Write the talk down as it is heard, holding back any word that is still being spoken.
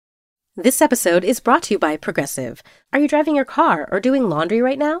This episode is brought to you by Progressive. Are you driving your car or doing laundry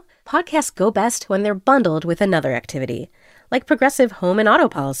right now? Podcasts go best when they're bundled with another activity. Like Progressive home and auto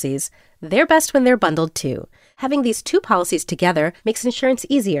policies, they're best when they're bundled too. Having these two policies together makes insurance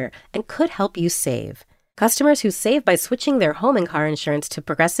easier and could help you save. Customers who save by switching their home and car insurance to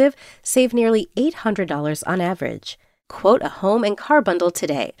Progressive save nearly $800 on average. Quote a home and car bundle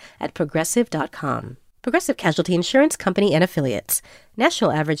today at Progressive.com. Progressive Casualty Insurance Company and Affiliates.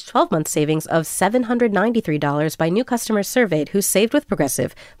 National average 12-month savings of $793 by new customers surveyed who saved with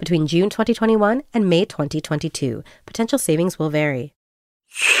Progressive between June 2021 and May 2022. Potential savings will vary.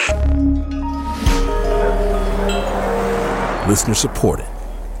 Listener supported.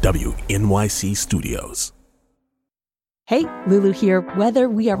 WNYC Studios. Hey, Lulu here. Whether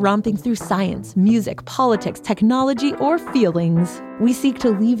we are romping through science, music, politics, technology, or feelings, we seek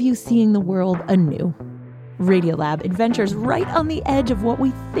to leave you seeing the world anew. Radiolab adventures right on the edge of what we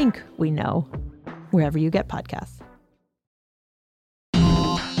think we know, wherever you get podcasts.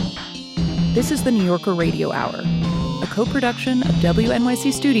 This is the New Yorker Radio Hour, a co-production of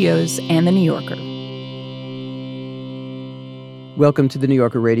WNYC Studios and The New Yorker. Welcome to the New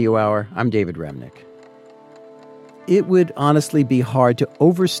Yorker Radio Hour. I'm David Remnick. It would honestly be hard to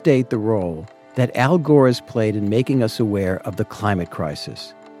overstate the role that Al Gore has played in making us aware of the climate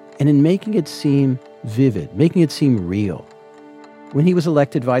crisis and in making it seem vivid, making it seem real. When he was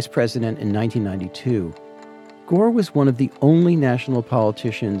elected vice president in 1992, Gore was one of the only national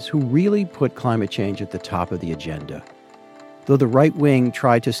politicians who really put climate change at the top of the agenda. Though the right wing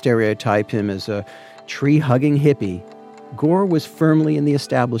tried to stereotype him as a tree-hugging hippie, Gore was firmly in the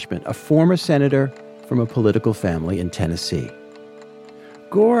establishment, a former senator from a political family in Tennessee.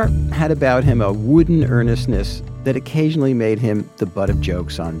 Gore had about him a wooden earnestness that occasionally made him the butt of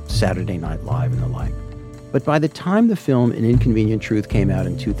jokes on Saturday Night Live and the like. But by the time the film An Inconvenient Truth came out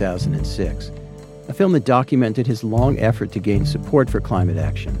in 2006, a film that documented his long effort to gain support for climate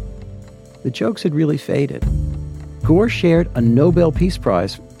action, the jokes had really faded. Gore shared a Nobel Peace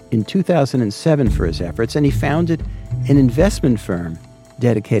Prize in 2007 for his efforts, and he founded an investment firm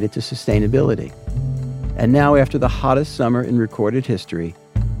dedicated to sustainability. And now, after the hottest summer in recorded history,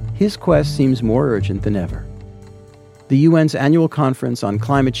 his quest seems more urgent than ever. The UN's annual conference on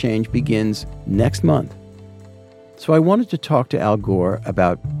climate change begins next month. So I wanted to talk to Al Gore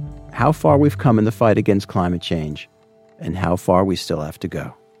about how far we've come in the fight against climate change and how far we still have to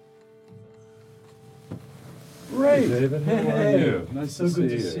go. Great. Hey, David. How are you? Nice to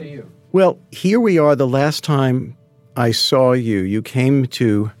see you. Well, here we are. The last time I saw you, you came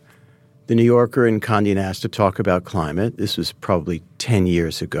to The New Yorker in Condé Nast to talk about climate. This was probably 10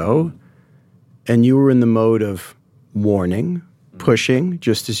 years ago. And you were in the mode of warning, pushing,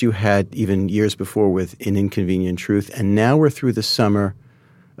 just as you had even years before with An Inconvenient Truth. And now we're through the summer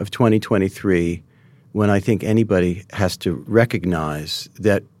of 2023, when I think anybody has to recognize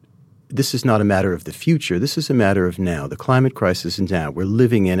that this is not a matter of the future. This is a matter of now. The climate crisis is now. We're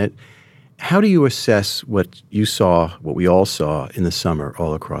living in it. How do you assess what you saw, what we all saw in the summer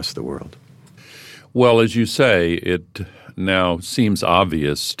all across the world? Well, as you say, it now seems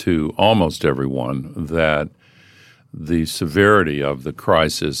obvious to almost everyone that the severity of the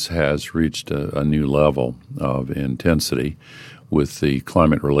crisis has reached a new level of intensity, with the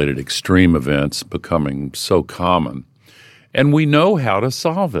climate-related extreme events becoming so common. And we know how to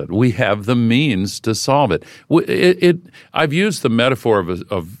solve it. We have the means to solve it. I've used the metaphor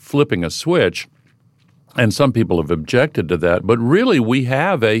of flipping a switch, and some people have objected to that, but really we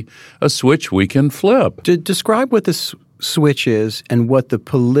have a switch we can flip. Describe what the switch is and what the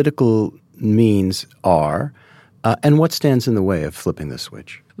political means are, and what stands in the way of flipping the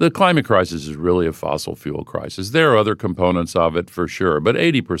switch. The climate crisis is really a fossil fuel crisis. There are other components of it for sure, but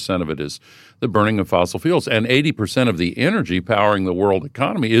 80% of it is the burning of fossil fuels. And 80% of the energy powering the world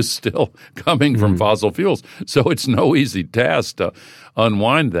economy is still coming from fossil fuels. So it's no easy task to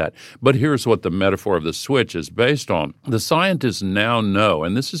unwind that. But here's what the metaphor of the switch is based on. The scientists now know,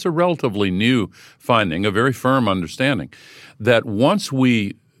 and this is a relatively new finding, a very firm understanding, that once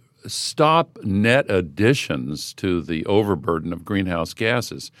we stop net additions to the overburden of greenhouse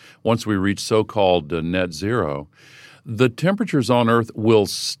gases, once we reach so-called net zero, the temperatures on Earth will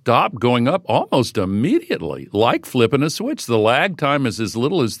stop going up almost immediately, like flipping a switch. The lag time is as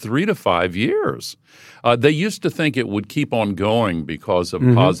little as 3 to 5 years. They used to think it would keep on going because of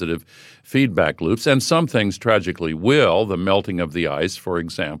positive feedback loops. And some things tragically will. The melting of the ice, for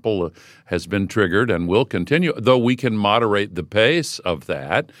example, has been triggered and will continue, though we can moderate the pace of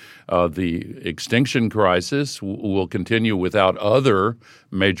that. The extinction crisis will continue without other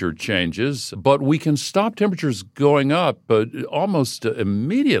major changes, but we can stop temperatures going up almost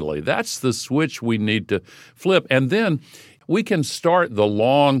immediately. That's the switch we need to flip. And then we can start the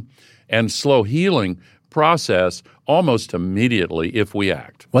long and slow healing process almost immediately if we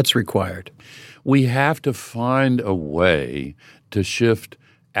act. What's required? We have to find a way to shift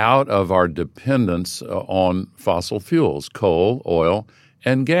out of our dependence on fossil fuels, coal, oil,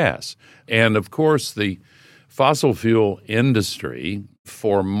 and gas. And of course, the fossil fuel industry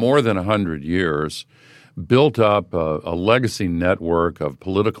for more than 100 years built up a legacy network of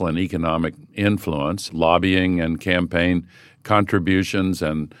political and economic influence, lobbying and campaign contributions,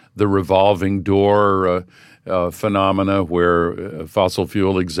 and the revolving door phenomena where fossil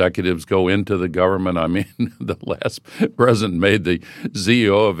fuel executives go into the government. I mean, the last president made the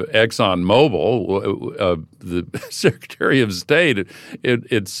CEO of ExxonMobil the Secretary of State.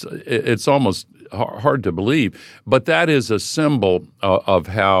 It's almost hard to believe, but that is a symbol of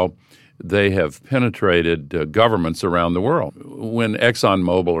how they have penetrated governments around the world. When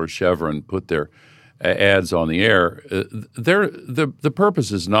ExxonMobil or Chevron put their ads on the air, the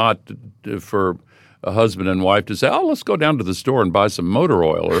purpose is not for a husband and wife to say, "Oh, let's go down to the store and buy some motor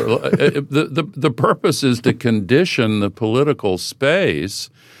oil." Or the purpose is to condition the political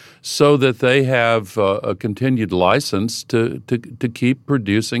space so that they have a continued license to keep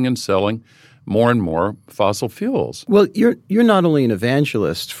producing and selling more and more fossil fuels. Well, you're not only an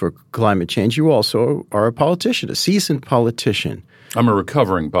evangelist for climate change, you also are a politician, a seasoned politician. I'm a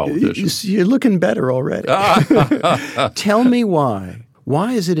recovering politician. You're looking better already. Tell me why.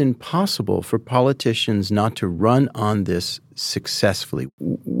 Why is it impossible for politicians not to run on this successfully?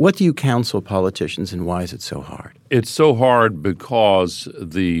 What do you counsel politicians, and why is it so hard? It's so hard because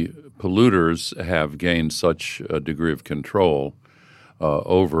the polluters have gained such a degree of control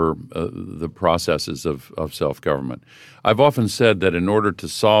over the processes of self-government. I've often said that in order to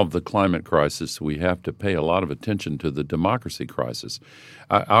solve the climate crisis, we have to pay a lot of attention to the democracy crisis.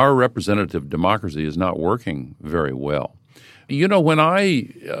 Our representative democracy is not working very well. You know, when I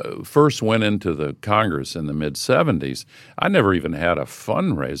first went into the Congress in the mid-'70s, I never even had a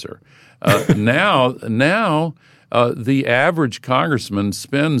fundraiser. Now, the average congressman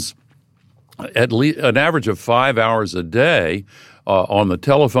spends at least an average of 5 hours a day on the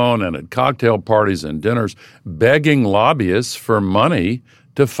telephone and at cocktail parties and dinners begging lobbyists for money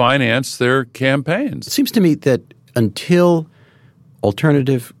to finance their campaigns. It seems to me that until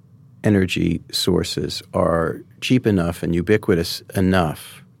alternative energy sources are cheap enough and ubiquitous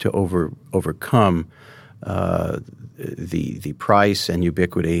enough to overcome the price and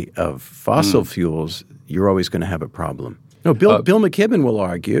ubiquity of fossil fuels, you're always going to have a problem. No, Bill McKibben will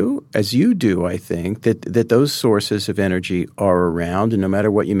argue, as you do, I think, that those sources of energy are around, and no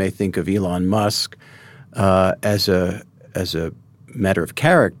matter what you may think of Elon Musk as a matter of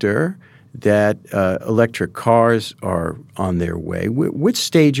character, that electric cars are on their way. Which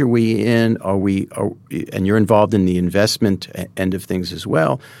stage are we in? And you're involved in the investment end of things as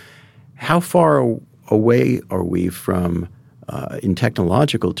well. How far away are we from, in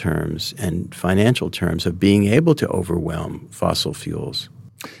technological terms and financial terms, of being able to overwhelm fossil fuels?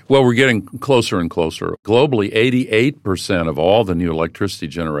 Well, we're getting closer and closer. Globally, 88% of all the new electricity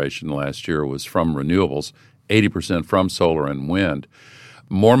generation last year was from renewables, 80% from solar and wind.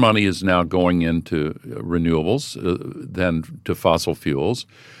 More money is now going into renewables than to fossil fuels,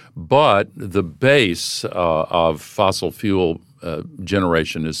 but the base of fossil fuel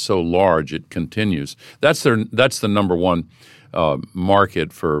generation is so large it continues. That's the number one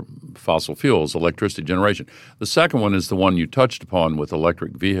market for fossil fuels, electricity generation. The second one is the one you touched upon with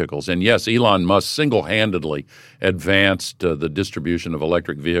electric vehicles. And yes, Elon Musk single-handedly advanced the distribution of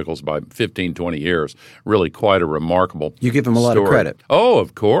electric vehicles by 15, 20 years. Really quite a remarkable You give him a lot story. of credit. Oh,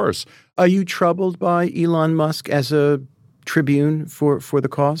 of course. Are you troubled by Elon Musk as a tribune for the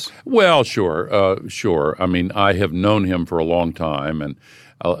cause? Well, sure. I mean, I have known him for a long time, and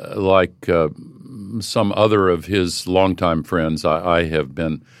like some other of his longtime friends, I have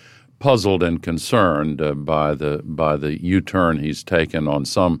been puzzled and concerned by the U-turn he's taken on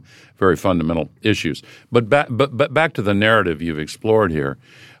some very fundamental issues. But back to the narrative you've explored here.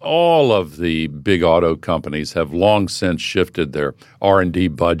 All of the big auto companies have long since shifted their R&D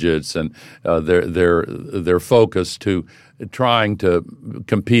budgets and their focus to trying to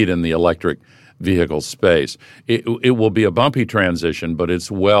compete in the electric vehicle space. It will be a bumpy transition, but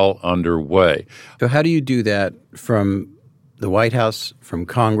it's well underway. So how do you do that from the White House, from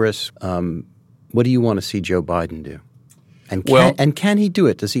Congress. What do you want to see Joe Biden do? And can he do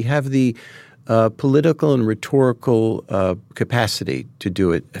it? Does he have the political and rhetorical capacity to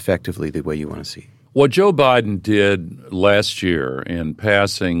do it effectively the way you want to see? What Joe Biden did last year in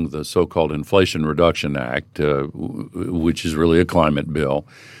passing the so-called Inflation Reduction Act, which is really a climate bill,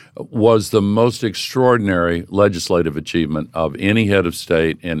 was the most extraordinary legislative achievement of any head of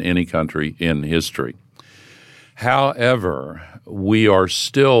state in any country in history. However, we are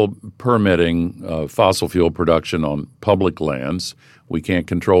still permitting fossil fuel production on public lands. We can't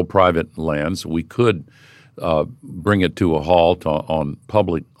control private lands. We could bring it to a halt on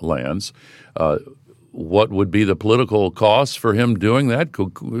public lands. What would be the political cost for him doing that?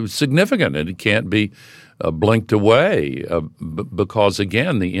 Significant, and it can't be blinked away because,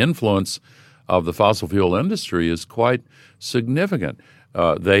 again, the influence of the fossil fuel industry is quite significant.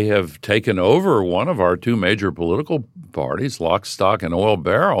 They have taken over one of our two major political parties, lock, stock, and oil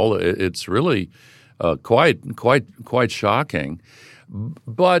barrel. It's really quite shocking.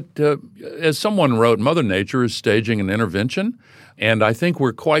 But as someone wrote, Mother Nature is staging an intervention, and I think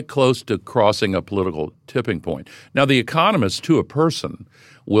we're quite close to crossing a political tipping point. Now, the economists, to a person,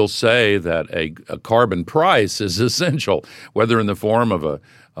 will say that a carbon price is essential, whether in the form of a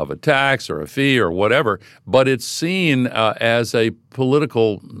tax or a fee or whatever, but it's seen as a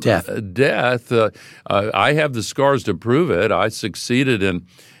political death. I have the scars to prove it. I succeeded in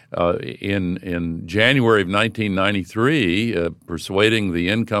January of 1993 persuading the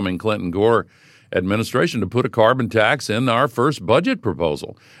incoming Clinton-Gore administration to put a carbon tax in our first budget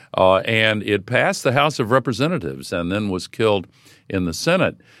proposal. And it passed the House of Representatives and then was killed in the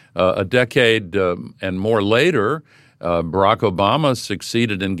Senate. A decade and more later, Barack Obama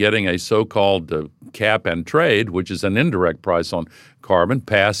succeeded in getting a so-called cap and trade, which is an indirect price on carbon,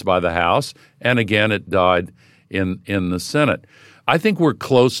 passed by the House, and again it died in the Senate. I think we're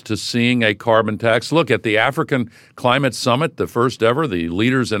close to seeing a carbon tax. Look, at the African Climate Summit, the first ever, the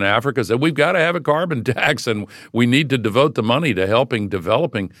leaders in Africa said we've got to have a carbon tax and we need to devote the money to helping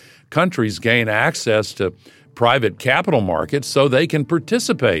developing countries gain access to private capital markets so they can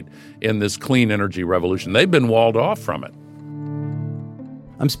participate in this clean energy revolution. They've been walled off from it.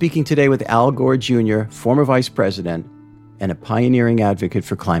 I'm speaking today with Al Gore Jr., former vice president and a pioneering advocate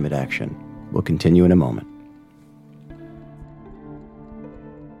for climate action. We'll continue in a moment.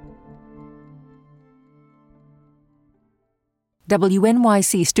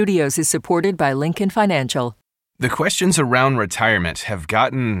 WNYC Studios is supported by Lincoln Financial. The questions around retirement have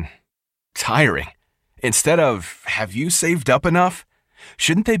gotten tiring. Instead of, have you saved up enough?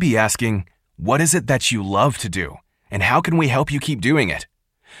 Shouldn't they be asking, what is it that you love to do? And how can we help you keep doing it?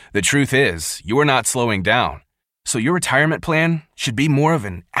 The truth is, you're not slowing down. So your retirement plan should be more of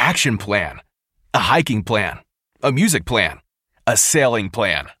an action plan, a hiking plan, a music plan, a sailing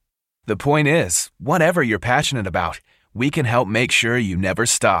plan. The point is, whatever you're passionate about, we can help make sure you never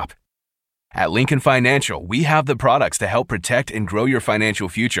stop. At Lincoln Financial, we have the products to help protect and grow your financial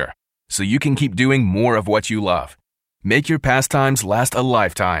future, so you can keep doing more of what you love. Make your pastimes last a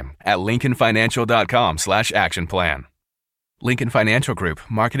lifetime at lincolnfinancial.com/action-plan. Lincoln Financial Group,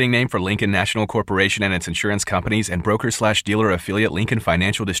 marketing name for Lincoln National Corporation and its insurance companies, and broker/dealer affiliate Lincoln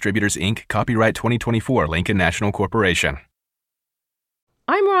Financial Distributors, Inc., copyright 2024, Lincoln National Corporation.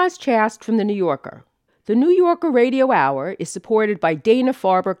 I'm Roz Chast from The New Yorker. The New Yorker Radio Hour is supported by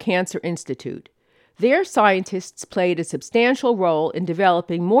Dana-Farber Cancer Institute. Their scientists played a substantial role in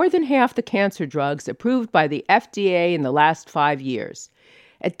developing more than half the cancer drugs approved by the FDA in the last 5 years.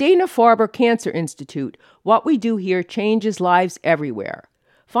 At Dana-Farber Cancer Institute, what we do here changes lives everywhere.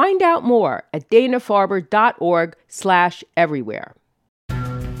 Find out more at danafarber.org/everywhere.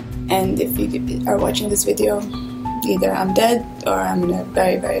 And if you are watching this video, either I'm dead or I'm in a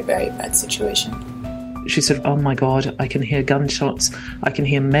very, very, very bad situation. She said, oh my God, I can hear gunshots. I can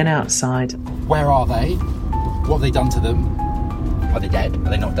hear men outside. Where are they? What have they done to them? Are they dead? Are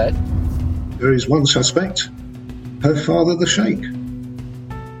they not dead? There is one suspect, her father, the Sheikh.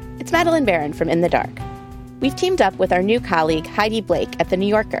 It's Madeline Barron from In the Dark. We've teamed up with our new colleague Heidi Blake at The New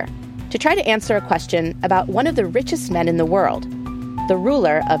Yorker to try to answer a question about one of the richest men in the world, the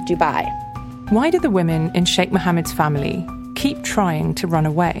ruler of Dubai. Why do the women in Sheikh Mohammed's family keep trying to run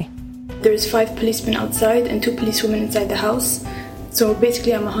away? There's 5 policemen outside and 2 policewomen inside the house. So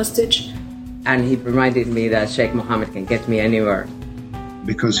basically I'm a hostage. And he reminded me that Sheikh Mohammed can get me anywhere.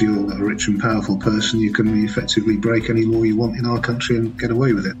 Because you're a rich and powerful person, you can effectively break any law you want in our country and get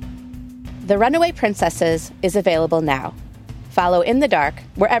away with it. The Runaway Princesses is available now. Follow In the Dark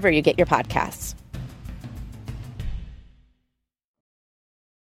wherever you get your podcasts.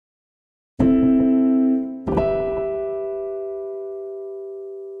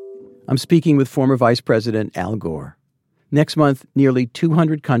 I'm speaking with former Vice President Al Gore. Next month, nearly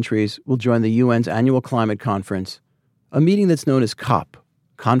 200 countries will join the UN's annual climate conference, a meeting that's known as COP,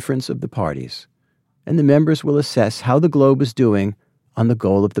 Conference of the Parties. And the members will assess how the globe is doing on the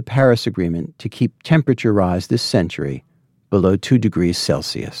goal of the Paris Agreement to keep temperature rise this century below 2 degrees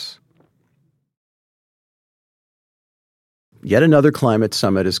Celsius. Yet another climate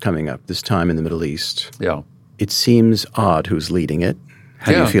summit is coming up, this time in the Middle East. Yeah. It seems odd who's leading it.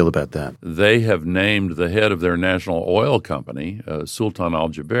 How do you feel about that? They have named the head of their national oil company, Sultan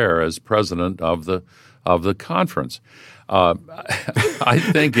Al-Jaber, as president of the conference. I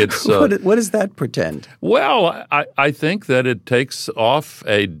think it's... what does that pretend? Well, I think that it takes off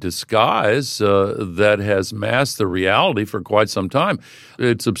a disguise that has masked the reality for quite some time.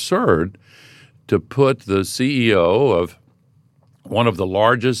 It's absurd to put the CEO of one of the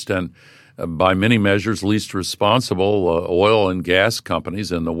largest and by many measures least responsible oil and gas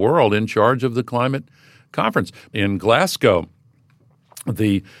companies in the world in charge of the climate conference. In Glasgow,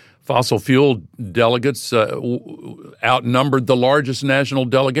 the fossil fuel delegates outnumbered the largest national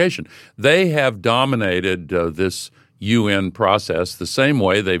delegation. They have dominated this UN process the same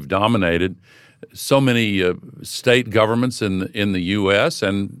way they've dominated so many state governments in the U.S.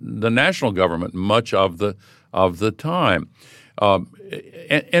 and the national government much of the time.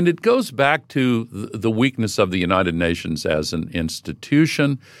 And it goes back to the weakness of the United Nations as an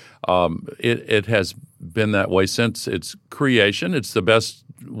institution. It has been that way since its creation. It's the best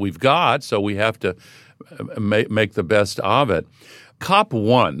we've got, so we have to make the best of it.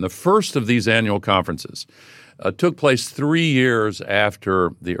 COP1, the first of these annual conferences, took place 3 years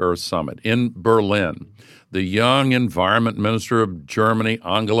after the Earth Summit in Berlin. The young environment minister of Germany,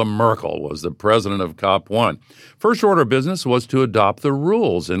 Angela Merkel, was the president of COP1. First order of business was to adopt the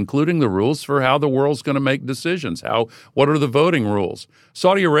rules, including the rules for how the world's going to make decisions. What are the voting rules?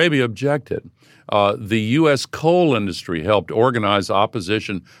 Saudi Arabia objected. The U.S. coal industry helped organize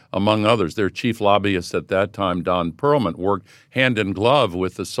opposition, among others. Their chief lobbyist at that time, Don Perlman, worked hand in glove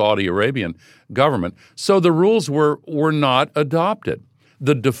with the Saudi Arabian government. So the rules were not adopted.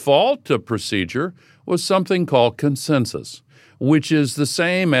 The default procedure was something called consensus, which is the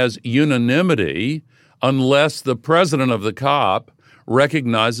same as unanimity unless the president of the COP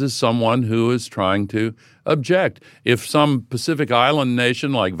recognizes someone who is trying to object. If some Pacific Island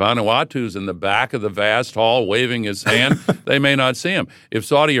nation like Vanuatu is in the back of the vast hall waving his hand, they may not see him. If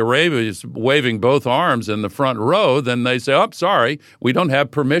Saudi Arabia is waving both arms in the front row, then they say, oh, sorry, we don't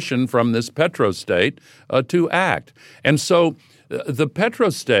have permission from this petrostate to act. And so the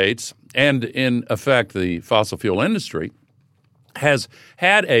petrostates and, in effect, the fossil fuel industry has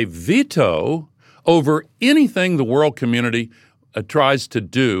had a veto over anything the world community tries to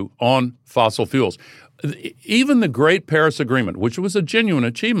do on fossil fuels. Even the Great Paris Agreement, which was a genuine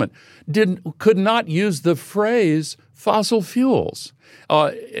achievement, could not use the phrase fossil fuels.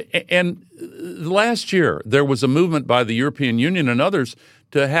 And last year, there was a movement by the European Union and others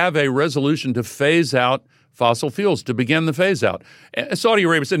to have a resolution to phase out fossil fuels, to begin the phase-out. Saudi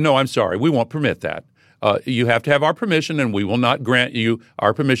Arabia said, no, I'm sorry, we won't permit that. You have to have our permission, and we will not grant you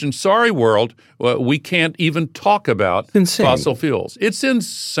our permission. Sorry, world, we can't even talk about fossil fuels. It's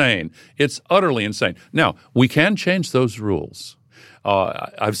insane. It's utterly insane. Now, we can change those rules.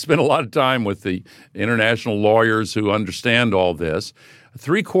 I've spent a lot of time with the international lawyers who understand all this.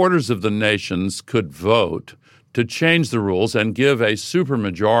 3/4 of the nations could vote to change the rules and give a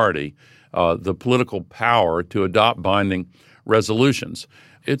supermajority the political power to adopt binding resolutions.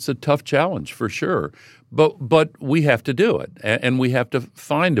 It's a tough challenge for sure, but we have to do it, and we have to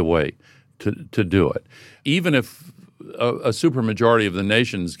find a way to do it. Even if a supermajority of the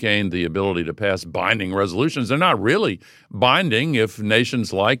nations gain the ability to pass binding resolutions, they're not really binding if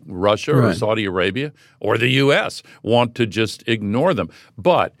nations like Russia or Saudi Arabia or the U.S. want to just ignore them.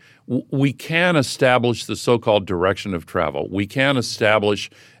 But we can establish the so-called direction of travel. We can establish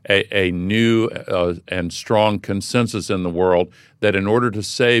a new and strong consensus in the world that in order to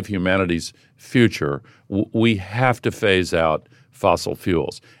save humanity's future, we have to phase out fossil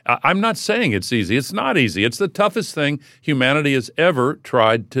fuels. I'm not saying it's easy. It's not easy. It's the toughest thing humanity has ever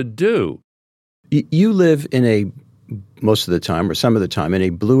tried to do. You live in most of the time, or some of the time, in a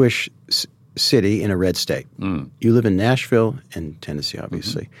bluish city in a red state. You live in Nashville and Tennessee,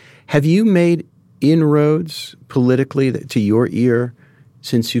 obviously. Have you made inroads politically to your ear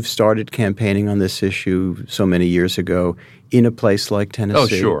since you've started campaigning on this issue so many years ago in a place like Tennessee? Oh,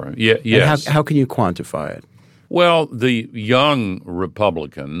 sure. Yes. How can you quantify it? Well, the young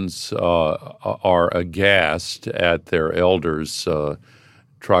Republicans are aghast at their elders'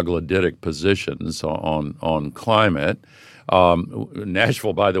 troglodytic positions on climate.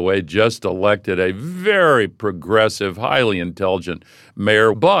 Nashville, by the way, just elected a very progressive, highly intelligent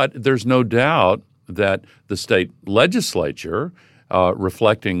mayor. But there's no doubt that the state legislature,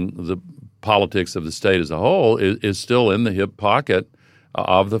 reflecting the politics of the state as a whole, is still in the hip pocket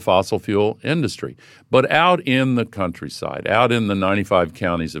of the fossil fuel industry. But out in the countryside, out in the 95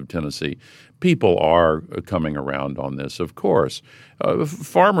 counties of Tennessee, people are coming around on this, of course.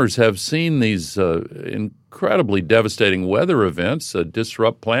 Farmers have seen these incredibly devastating weather events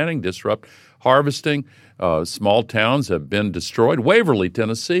disrupt planting, disrupt harvesting. Small towns have been destroyed. Waverly,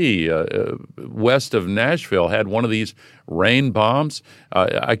 Tennessee, west of Nashville, had one of these rain bombs.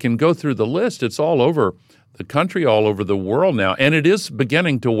 I can go through the list. It's all over the country, all over the world now, and it is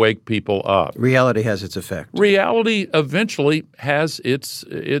beginning to wake people up. Reality has its effect. Reality eventually has its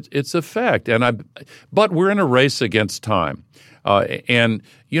effect, but we're in a race against time, and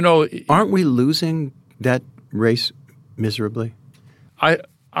aren't we losing that race miserably?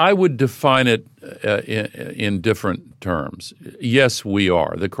 I would define it in different terms. Yes, we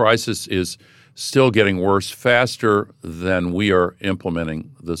are. The crisis is still getting worse faster than we are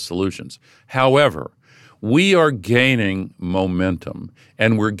implementing the solutions. However, we are gaining momentum,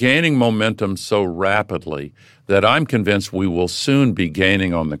 and we're gaining momentum so rapidly that I'm convinced we will soon be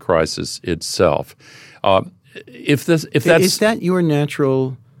gaining on the crisis itself. Is that your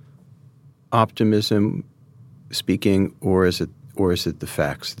natural optimism speaking, or is it the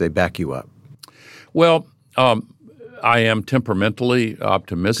facts? They back you up. Well, I am temperamentally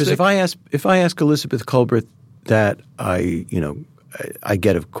optimistic. Because if I ask Elizabeth Colbert that, I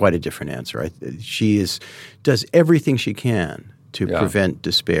get quite a different answer. She does everything she can to prevent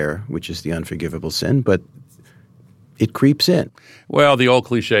despair, which is the unforgivable sin, but it creeps in. Well, the old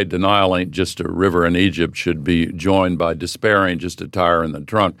cliche, denial ain't just a river in Egypt, should be joined by despair ain't just a tire in the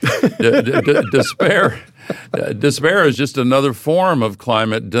trunk. Despair is just another form of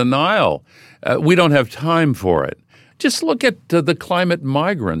climate denial. We don't have time for it. Just look at the climate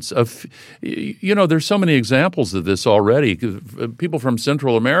migrants. There's so many examples of this already. People from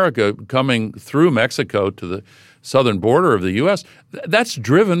Central America coming through Mexico to the southern border of the U.S., that's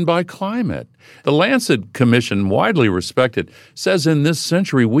driven by climate. The Lancet Commission, widely respected, says in this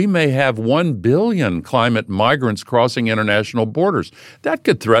century we may have 1 billion climate migrants crossing international borders. That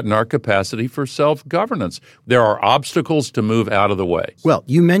could threaten our capacity for self-governance. There are obstacles to move out of the way. Well,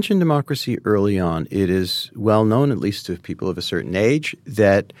 you mentioned democracy early on. It is well known, at least to people of a certain age,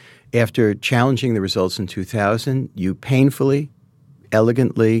 that after challenging the results in 2000, you painfully,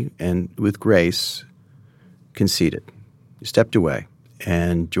 elegantly, and with grace conceded. You stepped away,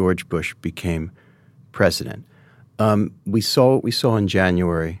 and George Bush became president. We saw what we saw on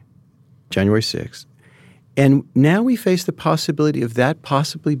January 6th, and now we face the possibility of that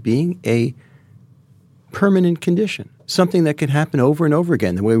possibly being a permanent condition, something that could happen over and over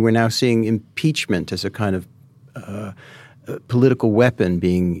again, the way we're now seeing impeachment as a kind of political weapon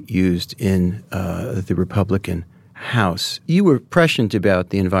being used in the Republican House. You were prescient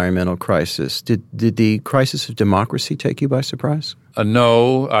about the crisis. Did the crisis of democracy take you by surprise?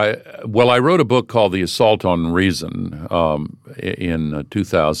 No. I wrote a book called The Assault on Reason in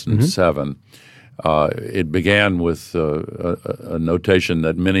 2007. It began with a notation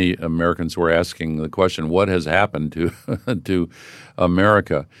that many Americans were asking the question, what has happened to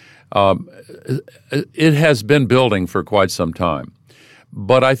America? It has been building for quite some time.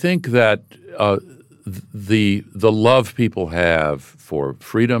 But I think that the love people have for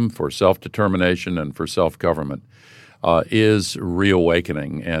freedom, for self-determination, and for self-government is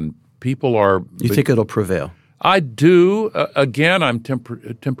reawakening, and people are— You think it'll prevail? I do. Again, I'm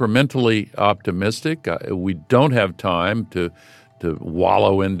temperamentally optimistic. We don't have time to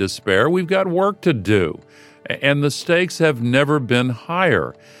wallow in despair. We've got work to do, and the stakes have never been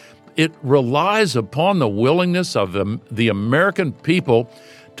higher. It relies upon the willingness of the American people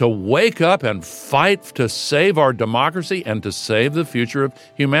to wake up and fight to save our democracy and to save the future of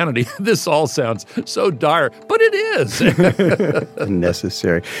humanity. This all sounds so dire, but it is.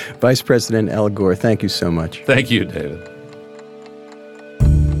 Necessary. Vice President Al Gore, thank you so much. Thank you, David.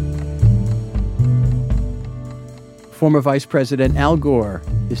 Former Vice President Al Gore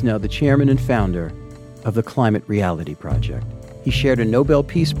is now the chairman and founder of the Climate Reality Project. He shared a Nobel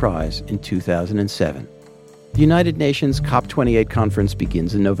Peace Prize in 2007. The United Nations COP28 conference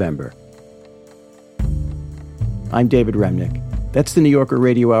begins in November. I'm David Remnick. That's the New Yorker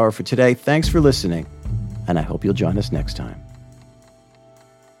Radio Hour for today. Thanks for listening, and I hope you'll join us next time.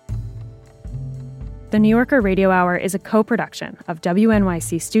 The New Yorker Radio Hour is a co-production of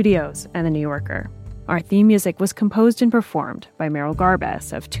WNYC Studios and The New Yorker. Our theme music was composed and performed by Merrill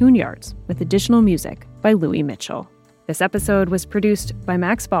Garbess of Tune Yards, with additional music by Louis Mitchell. This episode was produced by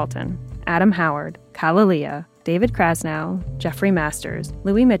Max Balton, Adam Howard, Kalalia, David Krasnow, Jeffrey Masters,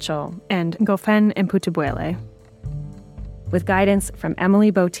 Louis Mitchell, and Gofen Mputubuele. With guidance from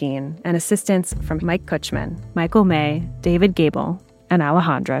Emily Botine and assistance from Mike Kutchman, Michael May, David Gable, and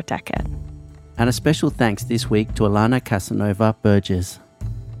Alejandra Deckett. And a special thanks this week to Alana Casanova Burgess.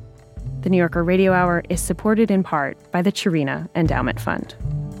 The New Yorker Radio Hour is supported in part by the Chirina Endowment Fund.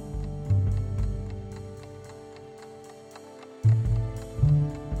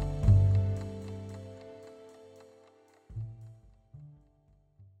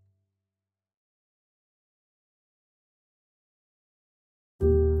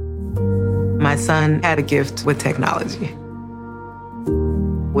 My son had a gift with technology.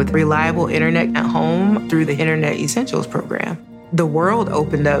 With reliable internet at home through the Internet Essentials program, the world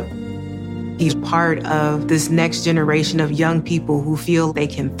opened up. He's part of this next generation of young people who feel they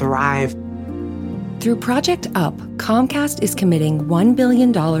can thrive. Through Project UP, Comcast is committing $1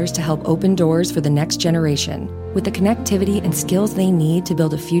 billion to help open doors for the next generation with the connectivity and skills they need to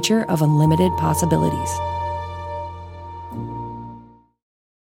build a future of unlimited possibilities.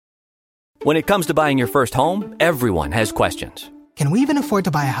 When it comes to buying your first home, everyone has questions. Can we even afford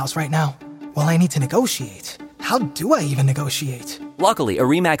to buy a house right now? Well, I need to negotiate. How do I even negotiate? Luckily, a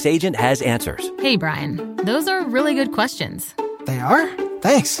RE/MAX agent has answers. Hey, Brian, those are really good questions. They are?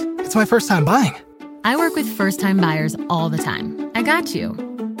 Thanks. It's my first time buying. I work with first-time buyers all the time. I got you.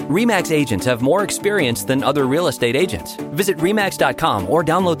 RE/MAX agents have more experience than other real estate agents. Visit RE/MAX.com or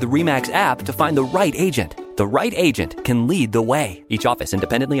download the RE/MAX app to find the right agent. The right agent can lead the way. Each office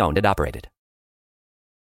independently owned and operated.